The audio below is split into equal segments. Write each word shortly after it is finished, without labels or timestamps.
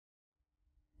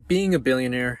Being a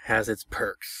billionaire has its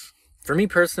perks. For me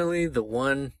personally, the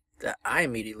one that I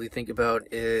immediately think about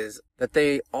is that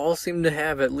they all seem to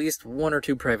have at least one or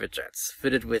two private jets,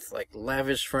 fitted with like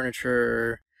lavish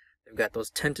furniture. They've got those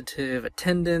tentative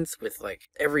attendants with like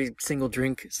every single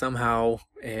drink somehow,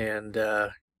 and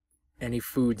any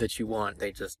food that you want,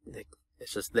 it's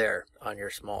just there on your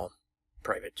small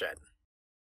private jet.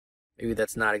 Maybe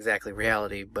that's not exactly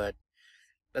reality, but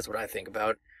that's what I think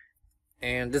about.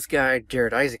 And this guy,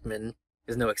 Jared Isaacman,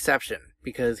 is no exception,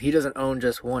 because he doesn't own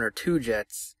just one or two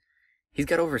jets, he's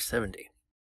got over 70.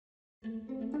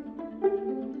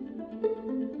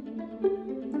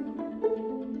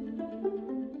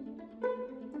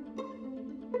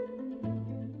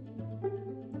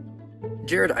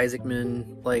 Jared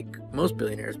Isaacman, like most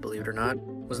billionaires, believe it or not,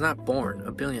 was not born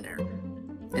a billionaire.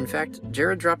 In fact,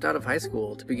 Jared dropped out of high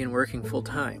school to begin working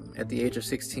full-time at the age of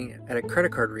 16 at a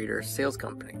credit card reader sales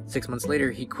company. 6 months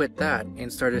later, he quit that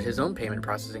and started his own payment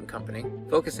processing company,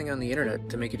 focusing on the internet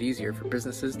to make it easier for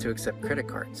businesses to accept credit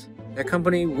cards. That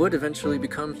company would eventually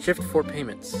become Shift4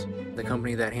 Payments, the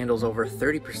company that handles over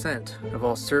 30% of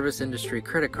all service industry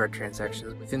credit card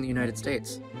transactions within the United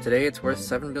States. Today, it's worth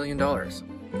 $7 billion,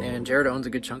 and Jared owns a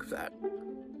good chunk of that.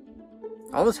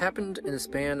 All this happened in a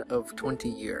span of 20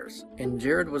 years, and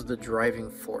Jared was the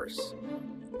driving force.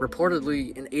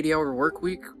 Reportedly, an 80-hour work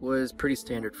week was pretty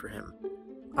standard for him.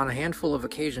 On a handful of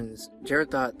occasions,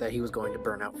 Jared thought that he was going to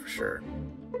burn out for sure.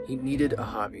 He needed a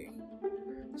hobby.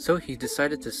 So he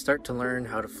decided to start to learn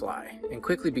how to fly, and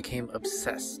quickly became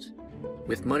obsessed.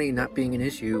 With money not being an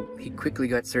issue, he quickly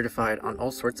got certified on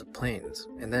all sorts of planes,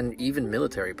 and then even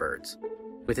military birds.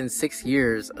 Within 6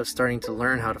 years of starting to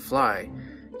learn how to fly,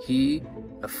 he,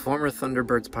 a former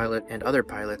Thunderbirds pilot, and other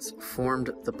pilots formed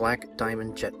the Black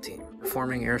Diamond Jet Team,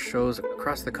 performing air shows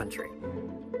across the country.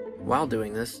 While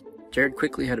doing this, Jared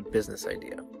quickly had a business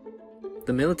idea.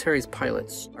 The military's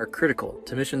pilots are critical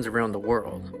to missions around the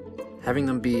world. Having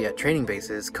them be at training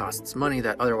bases costs money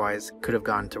that otherwise could have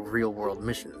gone to real-world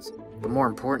missions. But more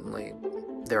importantly,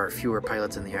 there are fewer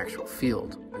pilots in the actual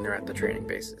field when they're at the training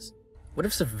bases. What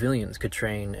if civilians could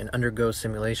train and undergo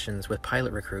simulations with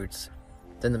pilot recruits?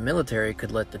 Then the military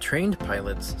could let the trained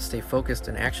pilots stay focused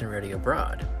and action-ready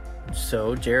abroad.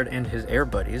 So Jared and his air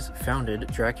buddies founded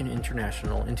Draken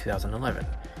International in 2011.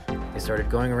 They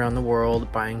started going around the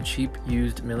world buying cheap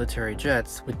used military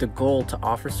jets with the goal to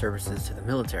offer services to the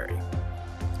military.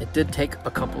 It did take a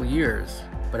couple years,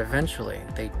 but eventually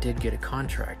they did get a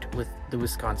contract with the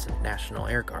Wisconsin National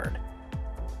Air Guard.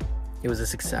 It was a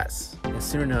success, and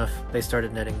soon enough, they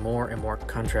started netting more and more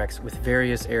contracts with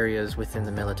various areas within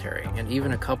the military, and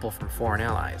even a couple from foreign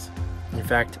allies. In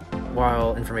fact,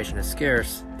 while information is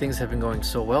scarce, things have been going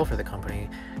so well for the company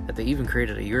that they even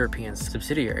created a European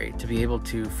subsidiary to be able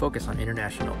to focus on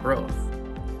international growth.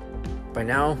 By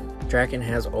now, Draken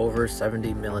has over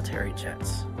 70 military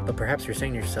jets. But perhaps you're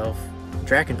saying to yourself,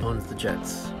 Draken owns the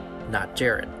jets, not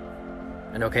Jared.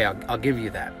 And okay, I'll give you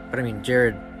that, but I mean,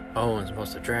 Jared owns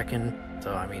most of Draken,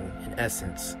 so I mean, in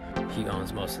essence, he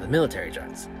owns most of the military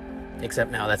jets.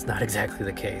 Except now that's not exactly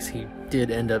the case. He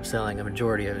did end up selling a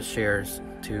majority of his shares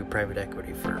to private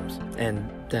equity firms. And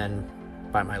then,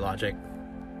 by my logic,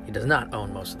 he does not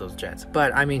own most of those jets.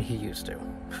 But, I mean, he used to.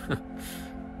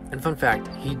 And fun fact,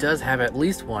 he does have at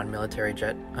least one military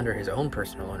jet under his own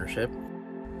personal ownership.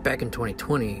 Back in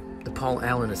 2020, the Paul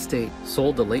Allen estate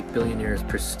sold the late billionaire's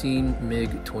pristine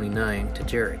MiG-29 to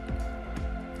Jared.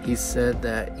 He said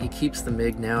that he keeps the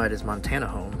MiG now at his Montana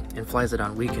home and flies it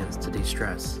on weekends to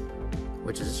de-stress,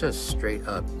 which is just straight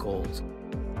up gold.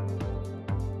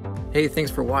 Hey, thanks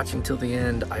for watching till the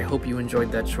end. I hope you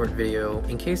enjoyed that short video.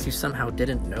 In case you somehow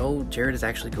didn't know, Jared is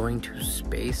actually going to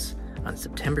space on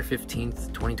September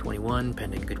 15th, 2021,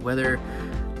 pending good weather.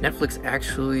 Netflix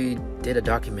actually did a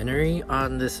documentary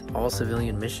on this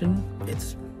all-civilian mission.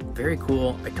 It's very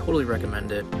cool. I totally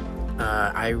recommend it.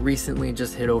 I recently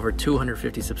just hit over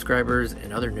 250 subscribers.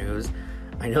 In other news,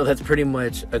 I know that's pretty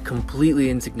much a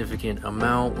completely insignificant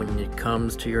amount when it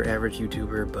comes to your average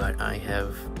YouTuber, but I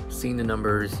have seen the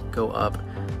numbers go up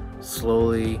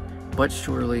slowly but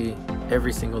surely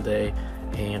every single day,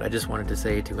 and I just wanted to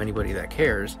say to anybody that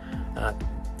cares,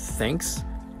 thanks.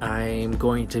 I'm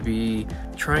going to be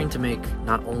trying to make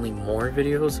not only more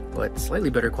videos, but slightly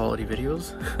better quality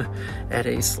videos at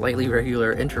a slightly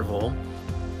regular interval.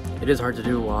 It is hard to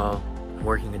do while I'm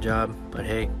working a job, but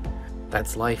hey,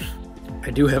 that's life. I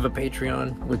do have a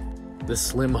Patreon with the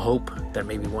slim hope that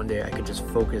maybe one day I could just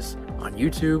focus on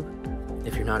YouTube.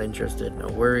 If you're not interested, no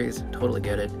worries, totally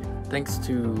get it. Thanks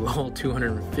to all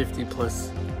 250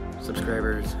 plus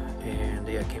subscribers, and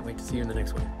yeah, I can't wait to see you in the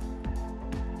next one.